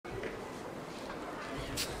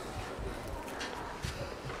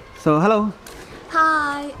So, hello.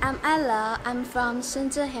 Hi, I'm Ella. I'm from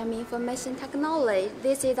Shenzhen Heremi Information Technology.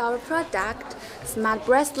 This is our product, smart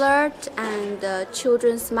bracelet and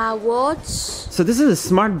children's smart watch. So this is a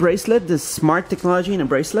smart bracelet, the smart technology in a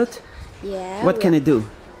bracelet? Yeah. What can it do?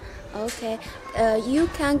 Okay. You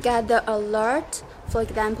can get the alert, for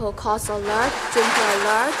example, cost alert, drink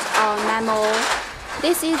alert, or memo.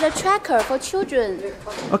 This is a tracker for children.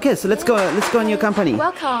 Okay, so let's go in your company.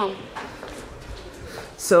 Welcome.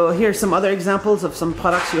 So here's some other examples of some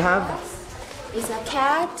products you have. It's a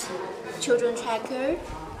cat, children tracker.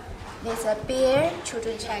 There's a bear,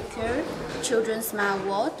 children tracker, children's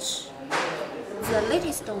smartwatch. The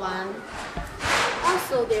latest one.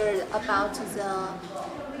 Also, there's about the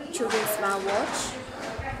children's smartwatch.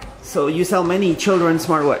 So you sell many children's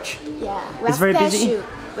smartwatch. Yeah, It's very busy.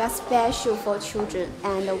 We're special for children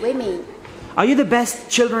and women. Are you the best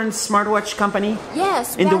children's smartwatch company?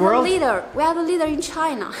 Yes, in the world? We are the leader in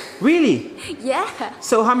China. Really? Yeah.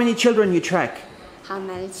 So how many children you track? How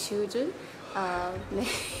many children?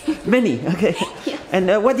 Many. Okay. Yeah.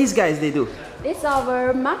 And what these guys they do? This is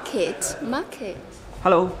our market.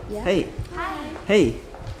 Hello. Yeah. Hey. Hi. Hey.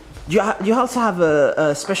 You also have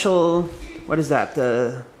a special, what is that?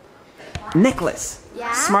 Necklace.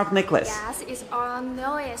 Yeah. Smart necklace. Yes, it's our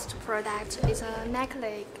newest product. It's a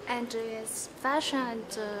necklace and it's fashion and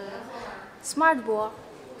smart watch.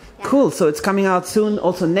 Yeah. Cool. So it's coming out soon.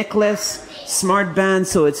 Also necklace, smart band.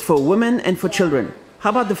 So it's for women and for children.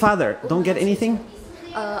 How about the father? Don't get anything?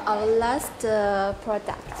 Our last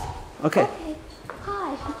product. Okay.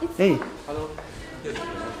 Hi. It's Hey. Hello.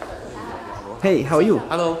 Hey, how are you?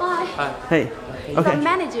 Hello. Hi. Hi. Hey. The Okay.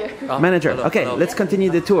 manager. Manager. Hello. Okay, Hello. let's continue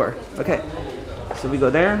the tour. Okay. So we go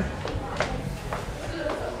there.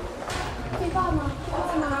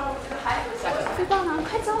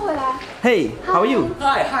 Hey, how are you?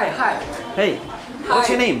 Hi. Hey, what's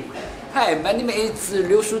your name? Hi, my name is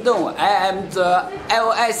Liu Shudong. I am the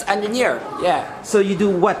iOS engineer. Yeah. So you do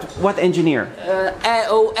what? What engineer?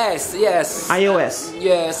 iOS, yes. iOS.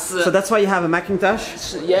 Yes. So that's why you have a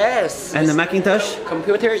Macintosh Yes. and a Macintosh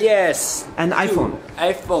Computer, yes. and iPhone.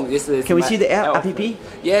 iPhone, this is Can we my see the app?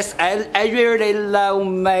 Yes, I really love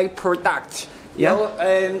my product. Yeah? You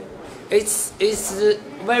know, it's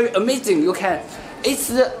very amazing. You can,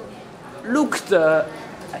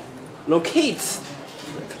 locate.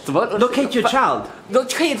 Locate your child.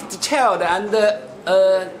 Locate the child and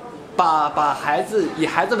把孩子以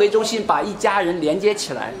孩子为中心，把一家人连接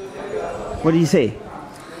起来。 What do you say?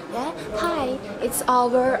 Yeah. Hi. It's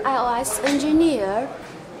our iOS engineer.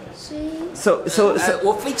 So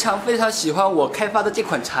我非常喜欢我开发的这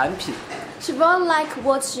款产品， She really like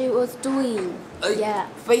what she was doing. Yeah.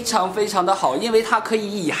 非常的好，因为它可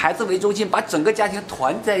以以孩子为中心，把整个家庭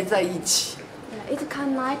团在一起。 It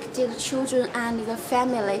connected children and the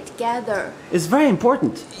family together. it's very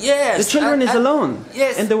important. Yes. The children is alone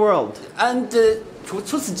Yes. in the world. And 除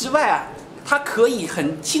此之外啊，它可以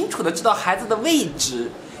很清楚的知道孩子的位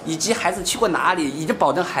置，以及孩子去过哪里，以及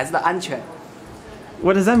保证孩子的安全。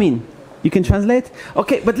 What does that mean? You can translate?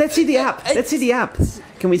 Okay, but let's see the app. Let's see the app.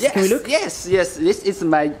 Can we look? Yes. This is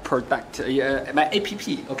my product, my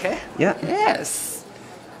app. Okay. Yeah. Yes.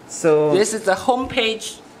 So This is the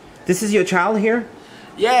homepage. this is your child here?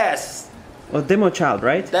 Yes. Or demo child,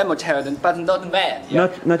 right? Demo child, but not mine. Yeah.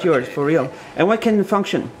 Not yours, for real. And what can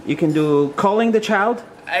function? You can do calling the child?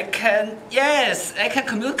 I can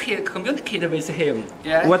communicate with him.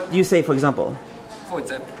 Yeah. What do you say, for example? For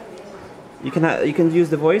example. You can use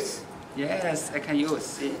the voice? Yes, I can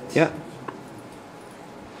use it. Yeah.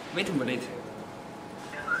 Wait a minute.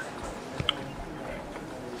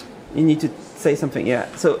 You need to say something, yeah.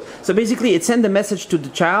 So basically it sends a message to the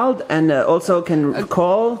child and also can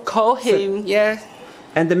call. Call him. Yeah.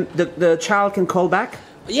 And the child can call back?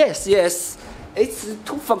 Yes. It's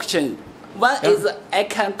two functions. One is I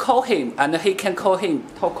can call him and he can call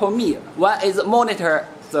me. One is monitor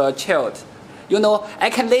the child. You know, I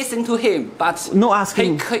can listen to him, but No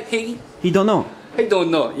asking. He don't know. he don't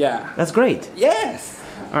know. Yeah. That's great. Yes.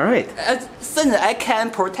 All right. Then I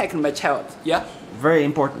can protect my child. Yeah. Very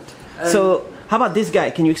important. So how about this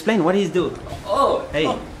guy? Can you explain what he's doing? Oh. Hey,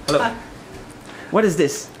 hello. What is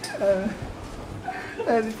this?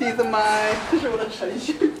 This is my 这是我的程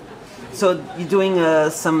序 So you're doing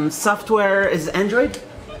some software? Is it Android?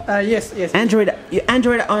 Yes. Android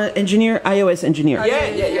engineer, iOS engineer.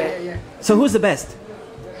 Yeah. So who's the best?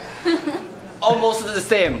 Almost the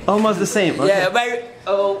same. Almost the same. Okay. Yeah. Very.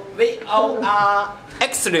 We all are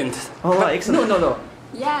excellent. All right, excellent. No.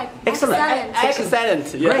 Yeah. Excellent.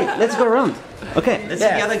 Excellent. Yeah. Great. Let's go around. Okay. Let's see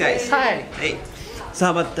the Yeah. other guys. Hi. Hey. So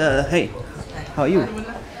how about hey? How are you?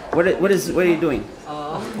 What are you doing?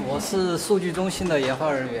 我是数据中心的研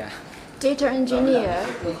发人员。 Data engineer.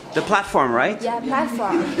 The platform, right? Yeah,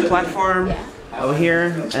 platform. Platform over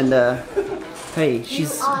here, and hey,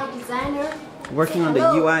 she's UI designer. working on the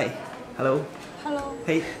UI. Hello. Hello.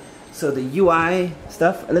 Hey, so the UI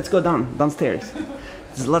stuff. Let's go downstairs.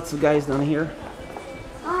 There's lots of guys down here.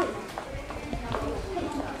 Hi.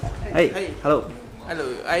 Hey, hello. Hello,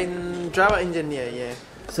 I'm driver engineer. Yeah.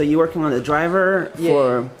 So you're working on the driver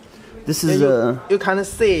for. This is You can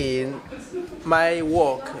see my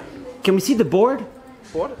work. Can we see the board?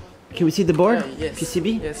 Board? Can we see the board? Yes.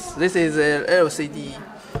 PCB? Yes. This is a LCD.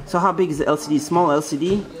 So how big is the LCD? Small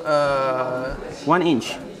LCD? 1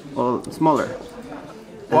 inch or smaller?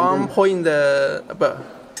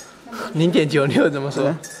 0.96怎么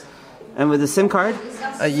说 And with the SIM card?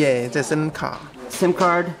 Yeah, the SIM card. SIM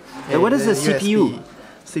card. And what is the CPU?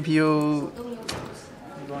 CPU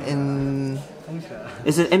in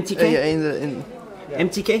Is it MTK? in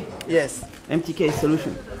MTK? yes. MTK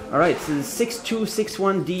solution. All right, so the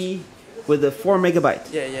 6261D with the 4 megabyte.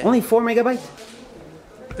 Yeah. Only 4 megabyte?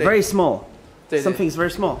 Very small. 对 Something's very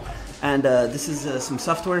small. And this is some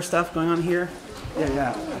software stuff going on here.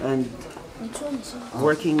 Yeah. And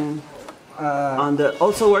working on the,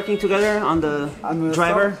 also working together on the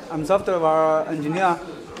driver. I'm software engineer.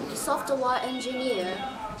 Software engineer.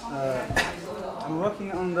 I'm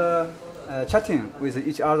working on the chatting with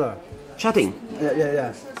each other. Chatting.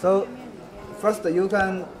 Yeah. So first you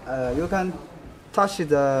can touch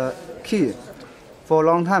the key for a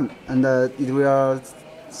long time, and it will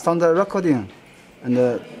sound recording, and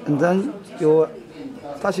then you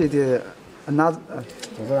touch it another.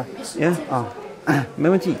 Yeah.没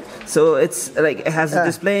问题. So it's like it has a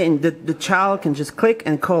display, and the child can just click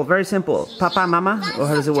and call. Very simple. Papa, mama, or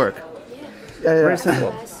how does it work? Yeah. Very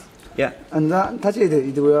simple. Yeah. And then touch it,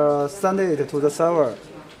 it will send it to the server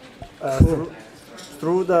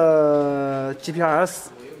through the GPS.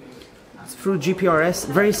 Through GPRS,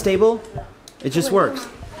 very stable. It just works.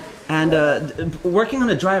 And working on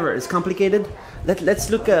a driver is complicated. Let's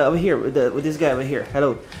look over here with this guy over here.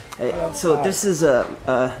 Hello. So this is a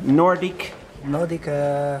Nordic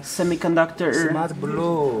semiconductor Smart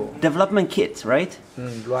Blue. development kit, right?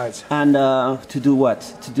 Right. And to do what?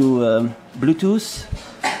 To do Bluetooth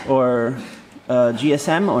or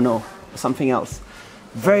GSM or no? Something else.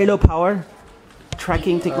 Very low power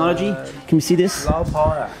tracking technology. Can you see this? Low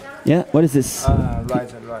power. Yeah. What is this? Right.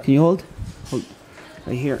 Can you hold? Hold.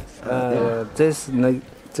 Right here. This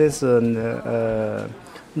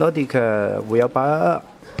Nordic wheelbar.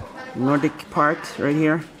 Nordic part right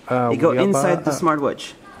here. They go inside the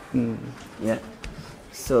smartwatch. Yeah.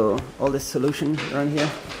 So all this solution around here,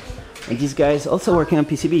 and these guys also working on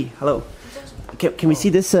PCB. Hello. Can we see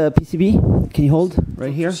this PCB? Can you hold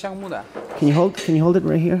right here? Can you hold? Can you hold it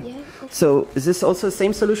right here? Yeah. So is this also the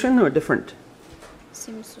same solution or different?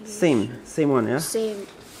 Same solution. Same one, yeah. Same.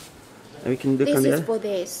 And we can look This on is there. for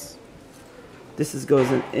this. This is goes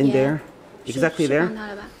in Yeah. there, exactly there. 是放它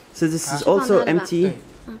了吧 So this is also 放它了吧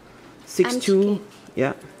MT62,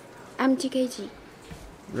 yeah, MTKG.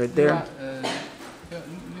 right there.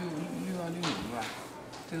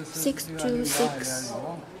 6260.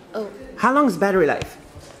 Oh. How long is battery life?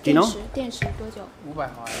 Do you know? 电池多久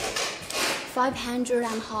？500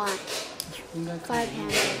 mAh.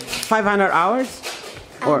 500. 500 hours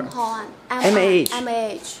or mAh.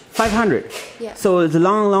 500. Yeah. So it's a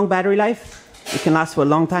long battery life. It can last for a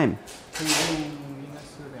long time.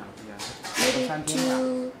 Maybe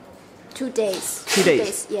two days. 2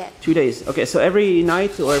 days. Yeah. 2 days. Okay, so every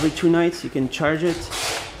night or every 2 nights you can charge it.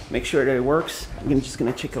 Make sure that it works. I'm just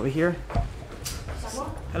gonna check over here.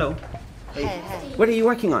 Hello. Hey. What are you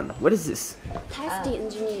working on? What is this? Testing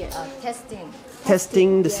engineer. Testing.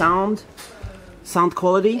 Testing the sound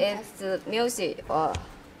quality. It's music or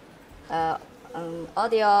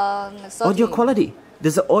audio. Audio quality.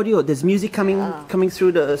 There's music coming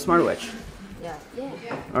through the smartwatch. Yeah.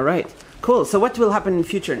 All right. Cool. So what will happen in the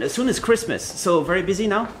future? As soon as Christmas. So very busy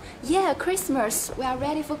now? Yeah, Christmas. We are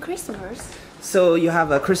ready for Christmas. So you have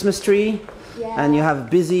a Christmas tree, Yeah. and you have a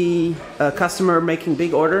busy customer making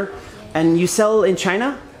big order, and you sell in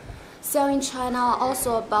China? So in China,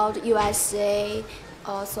 also about USA,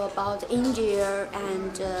 also about India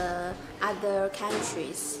and other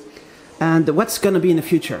countries. And what's going to be in the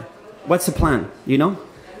future? What's the plan? You know?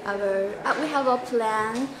 We have a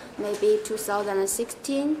plan. Maybe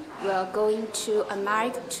 2016, we are going to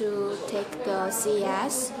America to take the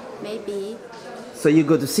CES. Maybe. So you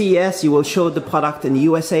go to CES, you will show the product in the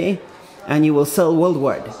USA, and you will sell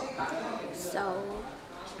worldwide. So,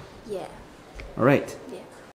 yeah. All right.